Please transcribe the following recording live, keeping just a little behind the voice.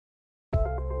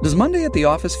Does Monday at the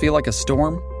office feel like a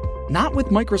storm? Not with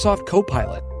Microsoft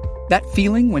Copilot. That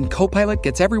feeling when Copilot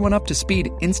gets everyone up to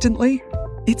speed instantly?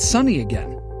 It's sunny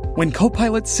again. When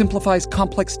Copilot simplifies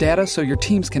complex data so your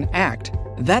teams can act,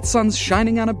 that sun's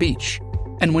shining on a beach.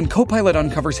 And when Copilot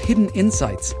uncovers hidden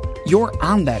insights, you're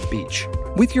on that beach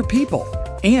with your people,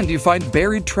 and you find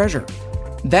buried treasure.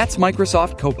 That's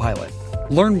Microsoft Copilot.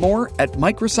 Learn more at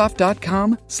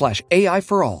Microsoft.com/AI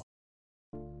for all.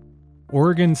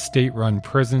 Oregon state-run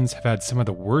prisons have had some of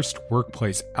the worst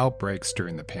workplace outbreaks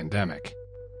during the pandemic.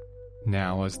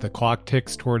 Now, as the clock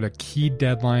ticks toward a key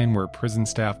deadline where prison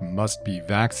staff must be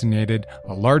vaccinated,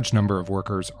 a large number of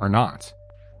workers are not.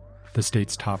 The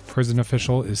state's top prison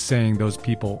official is saying those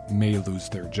people may lose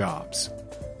their jobs.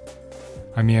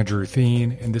 I'm Andrew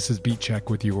Theen, and this is Beat Check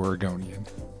with You Oregonian.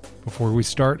 Before we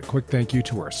start, a quick thank you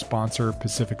to our sponsor,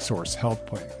 Pacific Source Health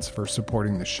Plans, for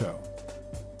supporting the show.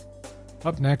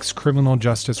 Up next, criminal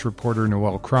justice reporter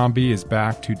Noelle Crombie is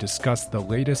back to discuss the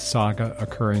latest saga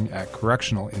occurring at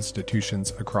correctional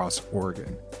institutions across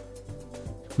Oregon.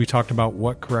 We talked about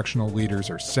what correctional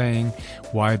leaders are saying,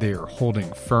 why they are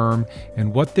holding firm,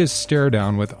 and what this stare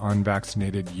down with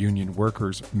unvaccinated union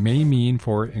workers may mean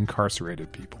for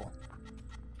incarcerated people.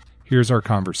 Here's our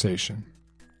conversation.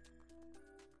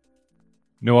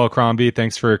 Noelle Crombie,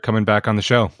 thanks for coming back on the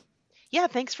show. Yeah,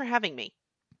 thanks for having me.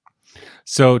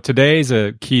 So today's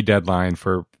a key deadline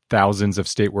for thousands of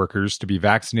state workers to be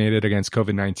vaccinated against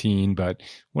COVID-19, but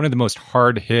one of the most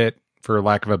hard hit, for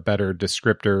lack of a better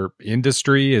descriptor,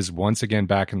 industry is once again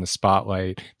back in the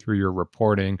spotlight through your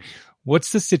reporting.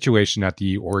 What's the situation at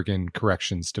the Oregon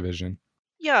Corrections Division?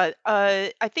 Yeah,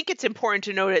 I think it's important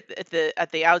to note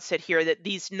at the outset here that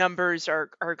these numbers are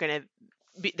going to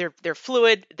be they're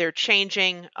fluid, they're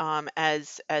changing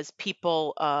as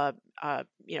people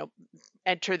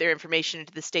enter their information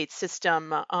into the state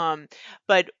system.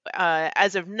 But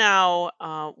as of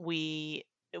now, we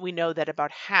know that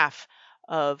about half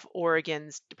of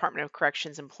Oregon's Department of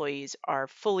Corrections employees are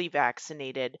fully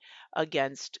vaccinated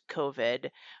against COVID.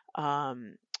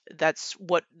 That's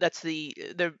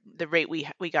the rate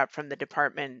we got from the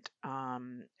department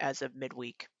as of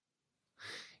midweek.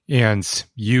 And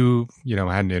you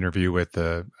had an interview with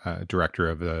the director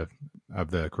of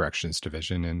the corrections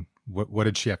division, and what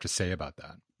did she have to say about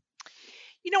that?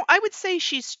 I would say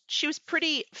she was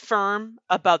pretty firm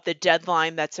about the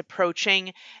deadline that's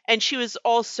approaching, and she was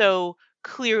also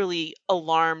clearly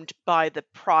alarmed by the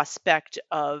prospect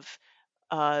of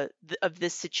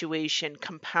this situation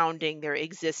compounding their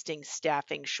existing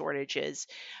staffing shortages.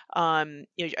 I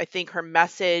think her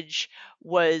message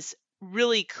was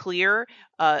really clear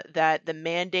that the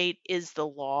mandate is the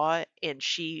law, and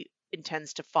she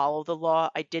intends to follow the law.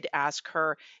 I did ask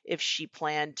her if she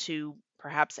planned to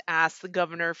perhaps ask the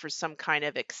governor for some kind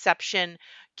of exception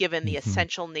given the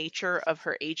essential nature of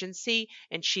her agency,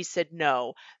 and she said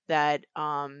no, that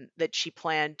she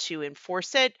planned to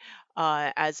enforce it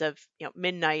as of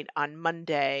midnight on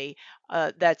Monday.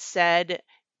 That said,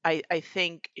 I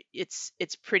think it's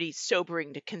pretty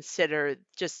sobering to consider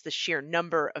just the sheer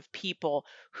number of people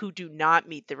who do not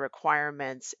meet the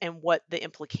requirements and what the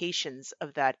implications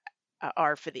of that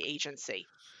are for the agency.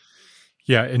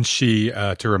 Yeah, and she,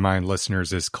 to remind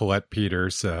listeners, is Colette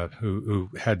Peters, who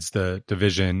heads the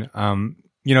division.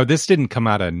 This didn't come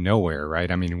out of nowhere,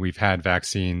 right? I mean, we've had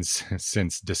vaccines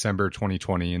since December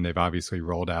 2020, and they've obviously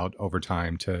rolled out over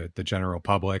time to the general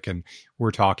public. And we're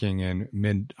talking in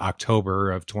mid-October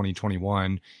of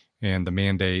 2021, and the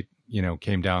mandate,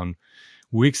 came down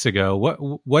weeks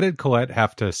ago. What did Colette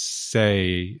have to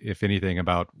say, if anything,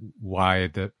 about why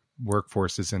the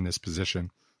workforce is in this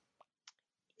position?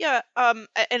 Yeah,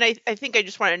 and I think I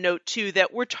just want to note too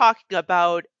that we're talking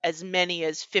about as many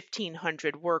as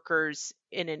 1,500 workers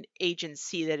in an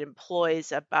agency that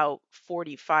employs about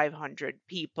 4,500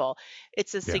 people.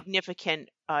 It's a significant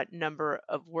number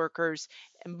of workers,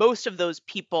 and most of those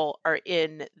people are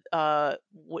in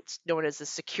what's known as the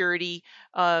security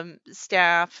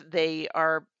staff. They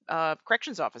are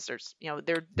corrections officers.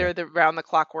 They're the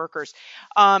round-the-clock workers.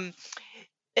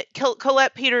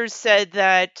 Colette Peters said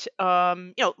that,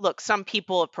 look, some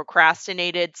people have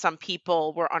procrastinated. Some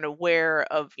people were unaware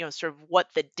of, sort of what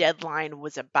the deadline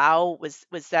was about. Was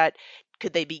that,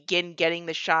 could they begin getting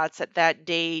the shots at that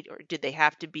date, or did they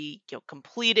have to be,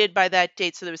 completed by that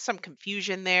date? So there was some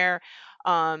confusion there.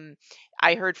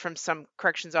 I heard from some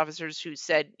corrections officers who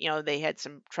said, they had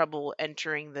some trouble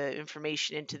entering the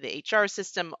information into the HR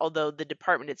system, although the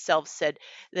department itself said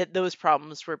that those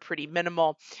problems were pretty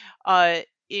minimal.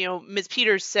 Ms.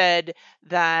 Peters said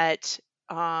that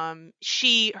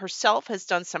She herself has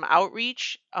done some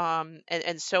outreach,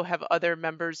 and so have other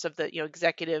members of the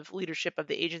executive leadership of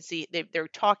the agency. They're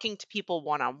talking to people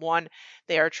one on one.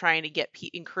 They are trying to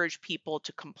encourage people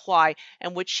to comply.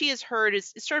 And what she has heard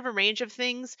is sort of a range of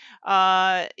things.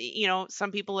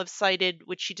 Some people have cited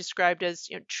what she described as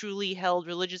truly held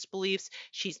religious beliefs.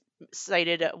 She's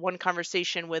cited one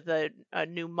conversation with a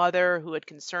new mother who had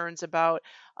concerns about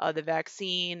the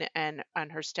vaccine and on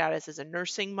her status as a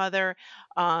nursing mother.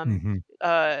 Um,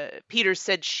 Hmm. Peter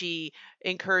said she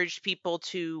encouraged people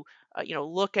to,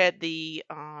 look at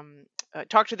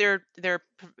talk to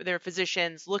their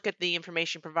physicians, look at the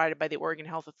information provided by the Oregon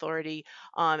Health Authority,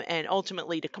 and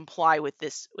ultimately to comply with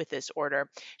this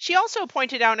order. She also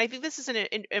pointed out, and I think this is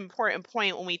an important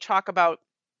point when we talk about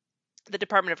the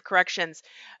Department of Corrections.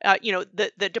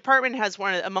 The department has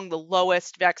among the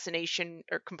lowest vaccination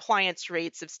or compliance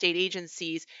rates of state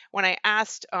agencies. When I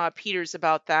asked Peters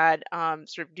about that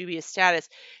sort of dubious status,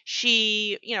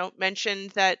 she mentioned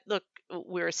that, look,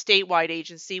 we're a statewide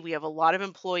agency. We have a lot of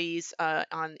employees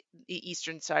on the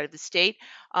eastern side of the state,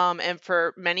 and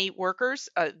for many workers,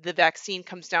 the vaccine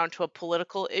comes down to a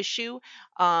political issue.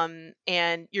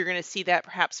 And you're going to see that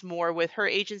perhaps more with her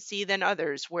agency than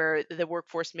others, where the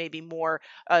workforce may be more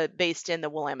based in the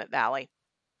Willamette Valley.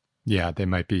 Yeah, they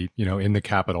might be, in the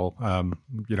capital,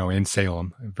 in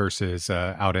Salem versus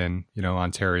out in,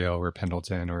 Ontario or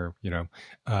Pendleton or,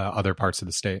 other parts of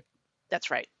the state. That's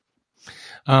right.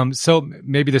 So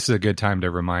maybe this is a good time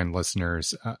to remind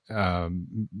listeners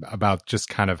about just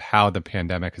kind of how the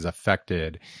pandemic has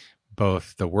affected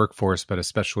both the workforce, but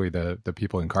especially the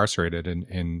people incarcerated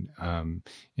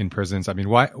in prisons. I mean,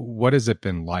 what has it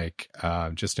been like,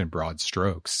 just in broad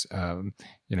strokes,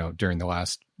 during the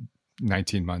last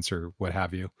 19 months or what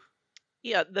have you?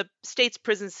 Yeah, the state's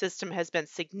prison system has been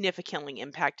significantly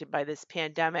impacted by this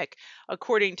pandemic.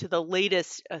 According to the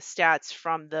latest stats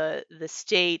from the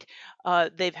state,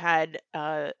 they've had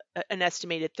an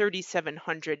estimated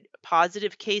 3,700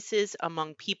 positive cases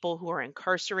among people who are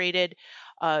incarcerated.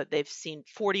 They've seen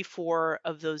 44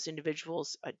 of those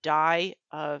individuals die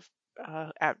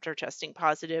after testing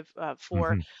positive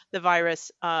for Hmm. the virus.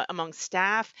 Among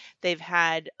staff, they've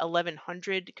had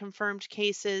 1,100 confirmed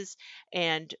cases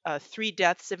and 3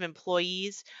 deaths of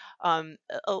employees.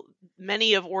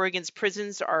 Many of Oregon's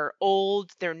prisons are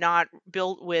old. They're not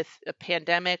built with a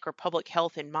pandemic or public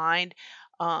health in mind.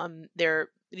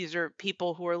 These are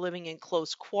people who are living in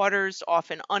close quarters,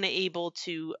 often unable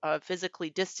to physically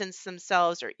distance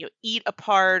themselves or eat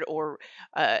apart or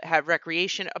have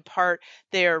recreation apart.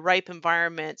 They are ripe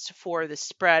environments for the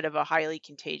spread of a highly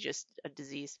contagious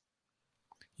disease.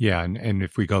 Yeah. And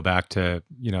if we go back to,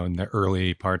 in the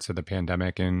early parts of the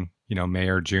pandemic in, May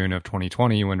or June of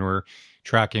 2020, when we're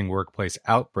tracking workplace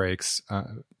outbreaks,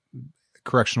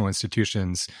 correctional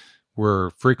institutions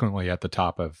were frequently at the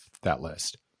top of that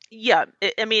list. Yeah,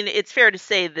 I mean, it's fair to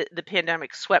say that the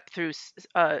pandemic swept through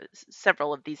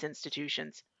several of these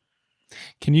institutions.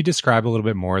 Can you describe a little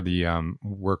bit more the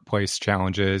workplace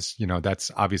challenges? That's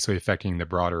obviously affecting the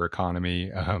broader economy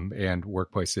and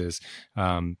workplaces,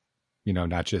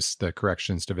 not just the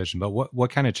corrections division, but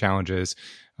what kind of challenges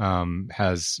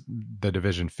has the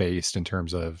division faced in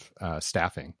terms of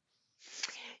staffing?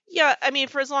 Yeah, I mean,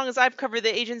 for as long as I've covered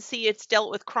the agency, it's dealt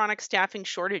with chronic staffing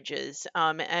shortages.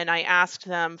 And I asked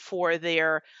them for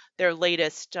their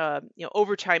latest,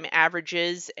 overtime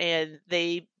averages, and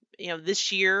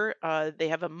this year they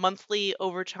have a monthly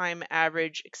overtime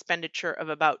average expenditure of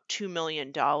about $2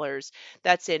 million.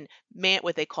 That's in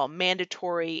what they call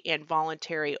mandatory and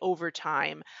voluntary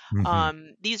overtime.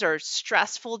 Hmm. These are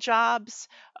stressful jobs,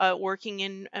 working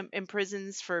in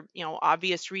prisons for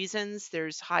obvious reasons.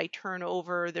 There's high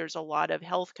turnover. There's a lot of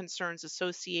health concerns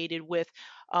associated with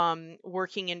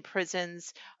working in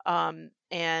prisons,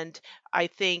 and I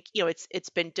think it's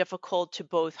been difficult to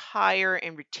both hire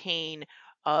and retain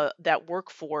that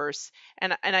workforce.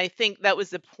 And I think that was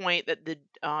the point that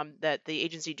the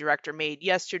agency director made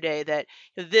yesterday, that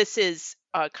this is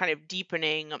kind of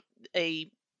deepening a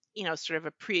sort of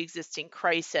a pre-existing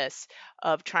crisis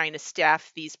of trying to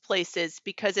staff these places,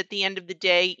 because at the end of the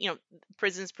day,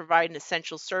 prisons provide an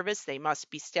essential service. They must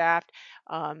be staffed.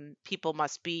 People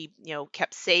must be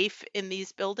kept safe in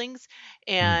these buildings,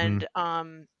 Hmm. and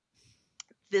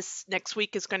this next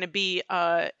week is going to be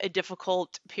a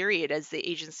difficult period as the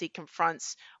agency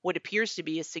confronts what appears to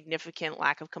be a significant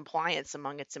lack of compliance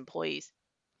among its employees.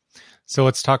 So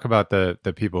let's talk about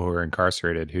the people who are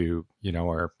incarcerated who,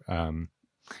 are,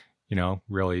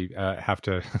 really have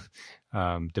to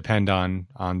depend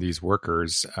on these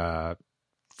workers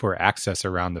for access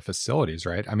around the facilities,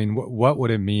 right? I mean, what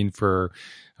would it mean for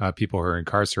people who are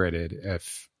incarcerated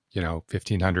if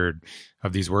 1,500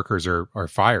 of these workers are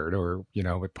fired or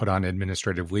put on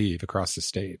administrative leave across the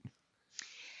state?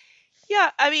 Yeah,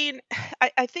 I mean,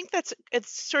 I think it's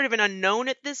sort of an unknown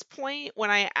at this point. When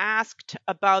I asked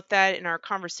about that in our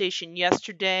conversation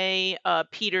yesterday,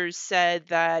 Peters said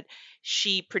that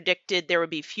she predicted there would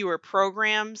be fewer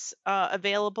programs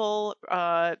available,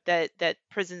 that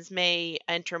prisons may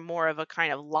enter more of a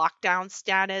kind of lockdown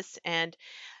status, and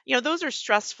those are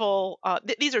stressful.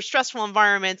 These are stressful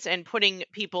environments, and putting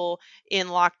people in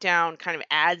lockdown kind of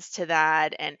adds to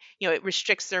that, and it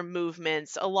restricts their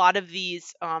movements. A lot of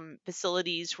these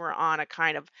facilities were on a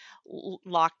kind of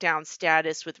lockdown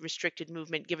status with restricted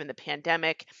movement given the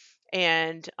pandemic,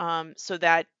 and so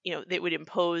that they would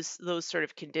impose those sort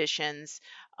of conditions.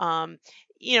 um,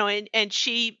 and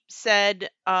she said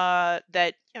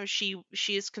that she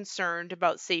is concerned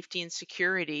about safety and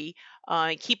security,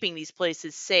 and keeping these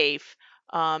places safe,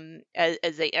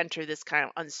 as they enter this kind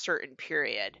of uncertain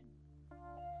period.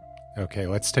 Okay,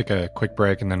 let's take a quick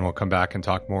break and then we'll come back and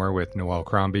talk more with Noelle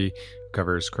Crombie, who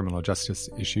covers criminal justice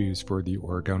issues for the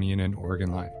Oregonian and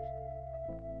Oregon Live.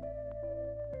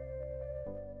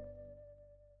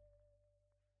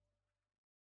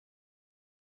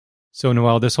 So,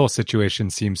 Noelle, this whole situation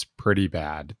seems pretty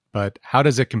bad, but how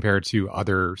does it compare to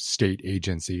other state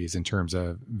agencies in terms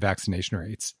of vaccination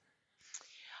rates?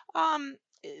 Um,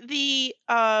 the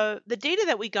data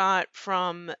that we got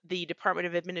from the Department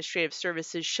of Administrative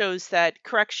Services shows that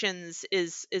corrections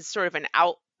is sort of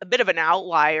a bit of an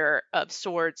outlier of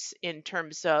sorts in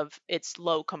terms of its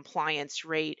low compliance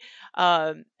rate.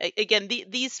 Again,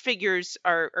 these figures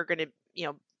are going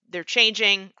to, they're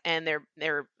changing, and they're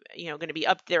going to be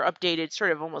they're updated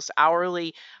sort of almost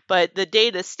hourly. But the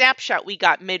data snapshot we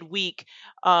got midweek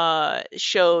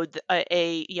showed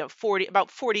about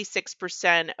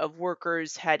 46% of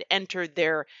workers had entered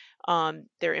their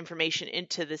information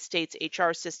into the state's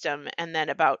HR system, and then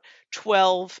about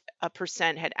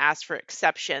 12% had asked for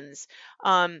exceptions.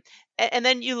 And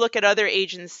then you look at other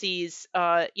agencies,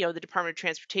 the Department of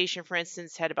Transportation, for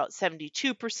instance, had about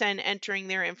 72% entering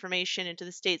their information into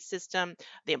the state system.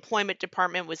 The Employment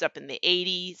Department was up in the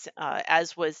 80s,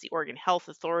 as was the Oregon Health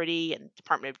Authority and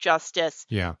Department of Justice.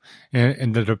 Yeah.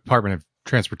 And the Department of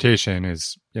Transportation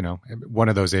is, one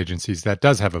of those agencies that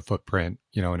does have a footprint,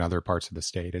 in other parts of the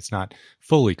state. It's not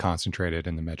fully concentrated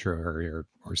in the metro area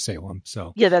or Salem.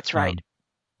 So yeah, that's right.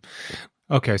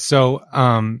 Okay. So,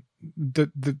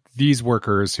 these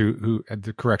workers who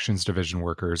the corrections division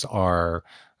workers are,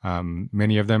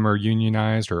 many of them are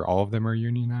unionized, or all of them are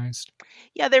unionized?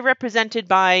 Yeah, they're represented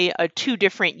by two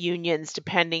different unions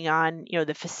depending on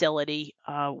the facility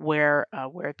where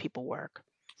people work.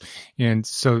 And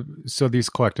so these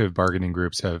collective bargaining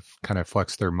groups have kind of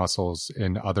flexed their muscles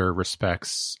in other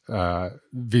respects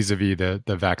vis-a-vis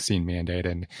the vaccine mandate,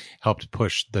 and helped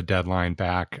push the deadline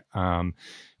back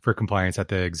for compliance at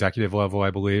the executive level, I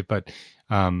believe. But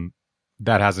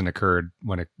that hasn't occurred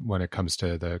when it comes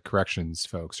to the corrections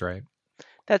folks, right?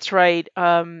 That's right.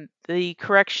 The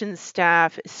corrections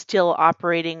staff is still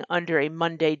operating under a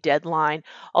Monday deadline,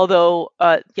 although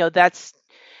that's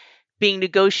being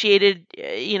negotiated,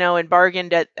 and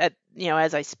bargained at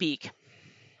as I speak.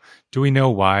 Do we know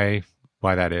why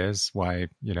that is? Why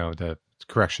the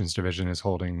corrections division is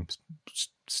holding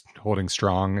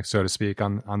strong, so to speak,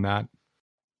 on that?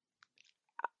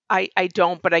 I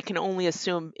don't, but I can only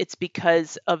assume it's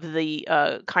because of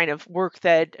the kind of work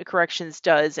that corrections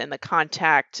does and the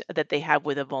contact that they have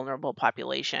with a vulnerable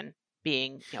population,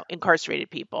 being incarcerated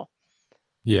people.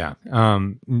 Yeah.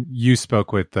 You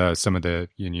spoke with some of the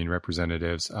union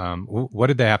representatives. What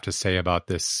did they have to say about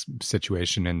this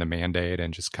situation and the mandate,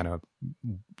 and just kind of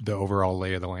the overall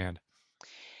lay of the land?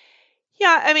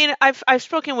 Yeah, I mean, I've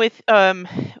spoken with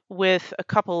a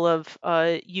couple of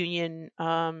union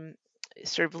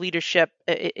sort of leadership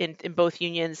in both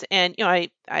unions, and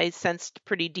I sensed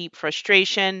pretty deep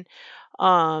frustration,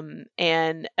 and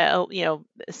a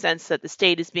sense that the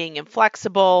state is being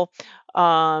inflexible.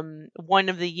 One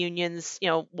of the unions,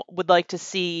 would like to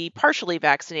see partially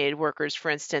vaccinated workers, for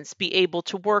instance, be able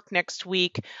to work next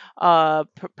week,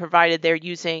 provided they're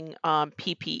using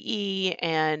PPE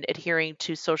and adhering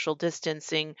to social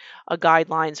distancing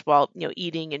guidelines while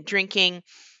eating and drinking.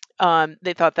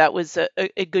 They thought that was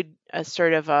a good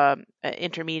sort of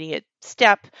intermediate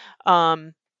step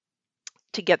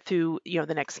to get through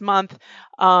the next month.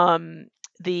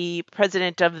 The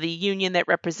president of the union that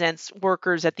represents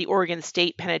workers at the Oregon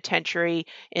State Penitentiary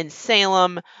in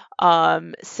Salem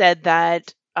said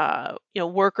that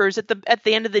workers at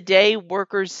the end of the day,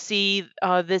 workers see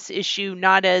this issue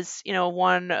not as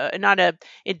not a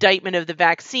indictment of the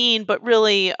vaccine, but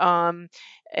really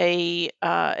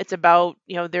it's about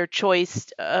their choice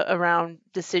around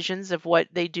decisions of what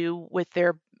they do with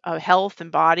their health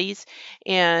and bodies,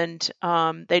 and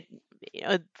they.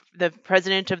 The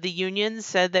president of the union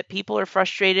said that people are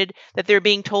frustrated that they're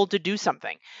being told to do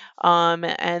something.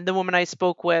 And the woman I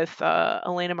spoke with,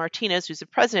 Elena Martinez, who's the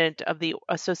president of the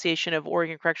Association of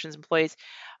Oregon Corrections Employees,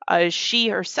 she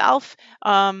herself,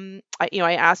 I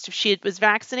asked if she was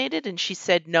vaccinated, and she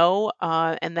said no,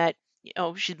 and that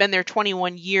she's been there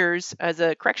 21 years as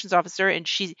a corrections officer, and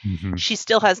she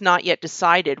still has not yet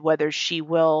decided whether she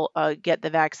will get the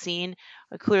vaccine,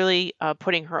 clearly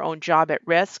putting her own job at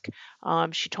risk.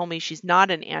 She told me she's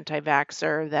not an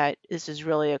anti-vaxxer, that this is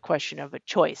really a question of a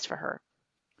choice for her.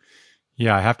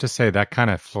 Yeah, I have to say that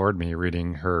kind of floored me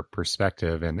reading her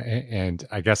perspective, and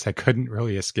I guess I couldn't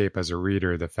really escape as a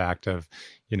reader the fact of,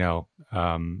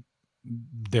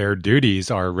 their duties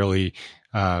are really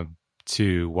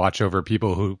to watch over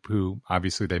people who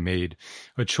obviously they made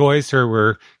a choice or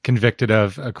were convicted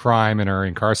of a crime and are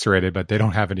incarcerated, but they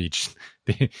don't have any.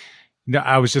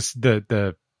 I was just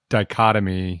the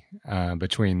dichotomy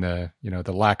between the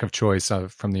lack of choice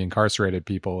from the incarcerated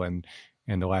people and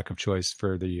the lack of choice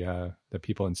for the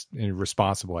people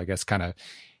responsible, I guess, kind of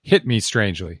hit me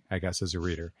strangely, I guess, as a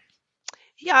reader.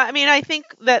 Yeah, I mean, I think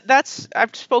that's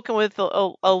I've spoken with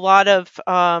a lot of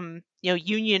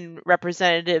union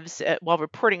representatives while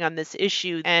reporting on this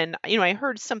issue, and I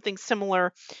heard something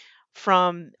similar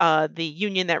from the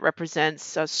union that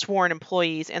represents sworn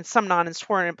employees and some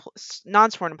non-sworn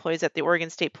employees at the Oregon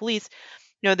State Police.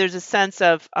 There's a sense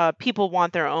of people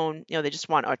want their own, they just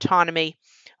want autonomy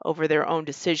over their own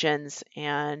decisions,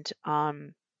 and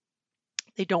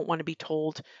they don't want to be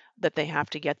told that they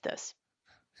have to get this.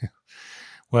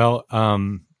 Well,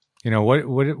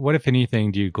 what if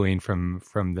anything do you glean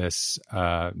from this,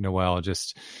 Noelle?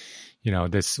 Just,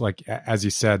 this, like, as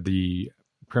you said, the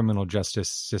criminal justice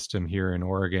system here in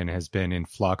Oregon has been in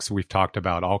flux. We've talked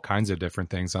about all kinds of different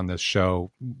things on this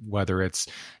show, whether it's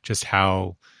just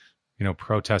how,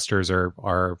 protesters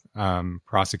are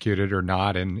prosecuted or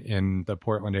not in the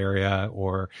Portland area,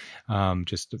 or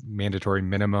just mandatory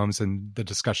minimums and the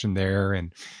discussion there,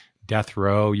 and death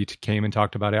row. You came and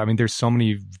talked about it. I mean, there's so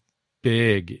many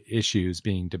big issues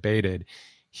being debated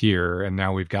here, and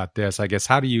now we've got this. I guess,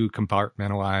 how do you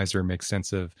compartmentalize or make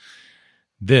sense of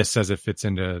this as it fits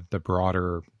into the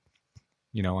broader,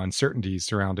 uncertainties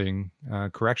surrounding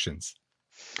corrections?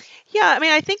 Yeah, I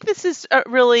mean, I think this is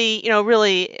really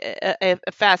a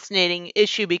fascinating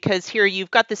issue, because here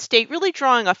you've got the state really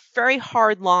drawing a very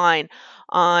hard line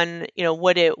on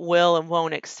what it will and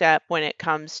won't accept when it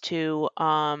comes to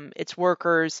its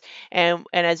workers, and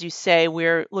as you say,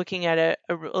 we're looking at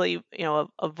a really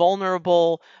a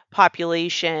vulnerable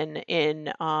population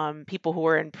in people who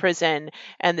are in prison,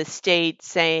 and the state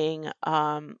saying,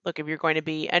 look, if you're going to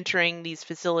be entering these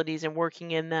facilities and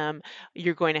working in them,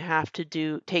 you're going to have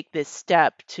to take this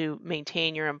step to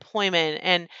maintain your employment.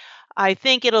 And I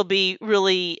think it'll be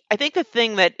really, I think the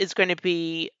thing that is going to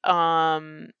be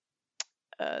the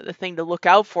thing to look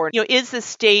out for, is the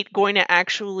state going to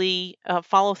actually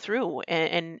follow through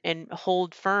and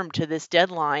hold firm to this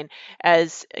deadline,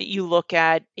 as you look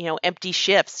at empty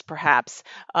shifts perhaps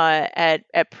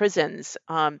at prisons.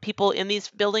 People in these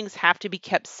buildings have to be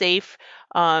kept safe.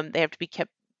 They have to be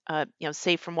kept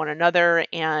safe from one another,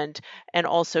 and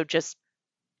also just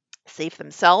safe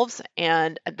themselves,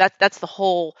 and that's the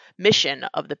whole mission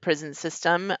of the prison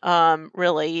system,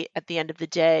 really, at the end of the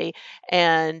day.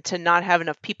 And to not have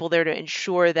enough people there to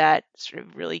ensure that sort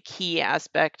of really key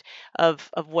aspect of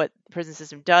what the prison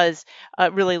system does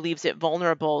really leaves it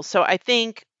vulnerable. So I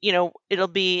think it'll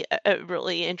be a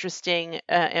really interesting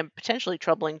and potentially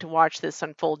troubling to watch this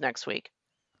unfold next week.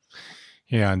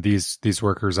 Yeah, and these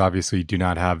workers obviously do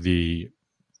not have the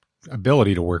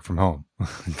ability to work from home.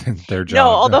 Their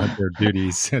job, their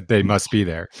duties, they must be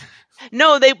there.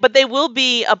 No, but they will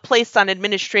be placed on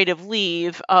administrative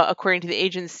leave, according to the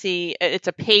agency. It's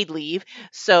a paid leave,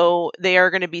 so they are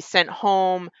going to be sent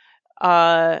home,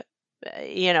 to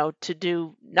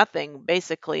do nothing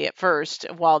basically at first,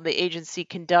 while the agency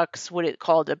conducts what it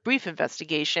called a brief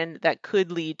investigation that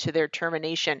could lead to their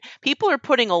termination. People are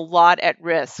putting a lot at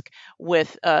risk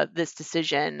with this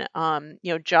decision.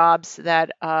 Jobs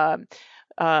that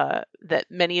that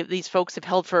many of these folks have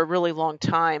held for a really long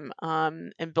time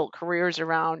and built careers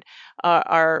around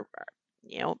are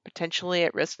potentially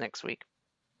at risk next week.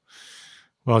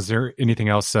 Well, is there anything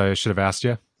else I should have asked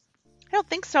you? I don't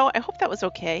think so. I hope that was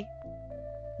okay.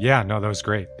 Yeah, no, that was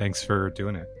great. Thanks for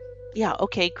doing it. Yeah,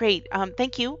 okay, great.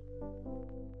 Thank you.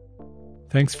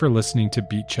 Thanks for listening to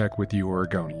Beat Check with You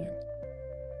Oregonian.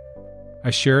 I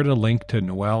shared a link to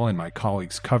Noelle and my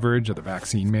colleagues' coverage of the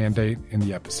vaccine mandate in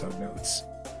the episode notes.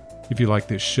 If you like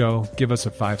this show, give us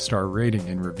a 5-star rating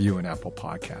and review in Apple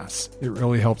Podcasts. It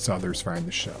really helps others find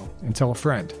the show. And tell a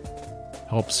friend.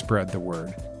 Help spread the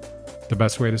word. The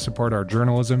best way to support our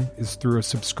journalism is through a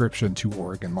subscription to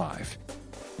Oregon Live.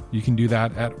 You can do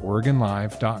that at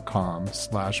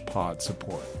OregonLive.com/pod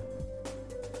support.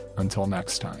 Until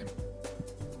next time.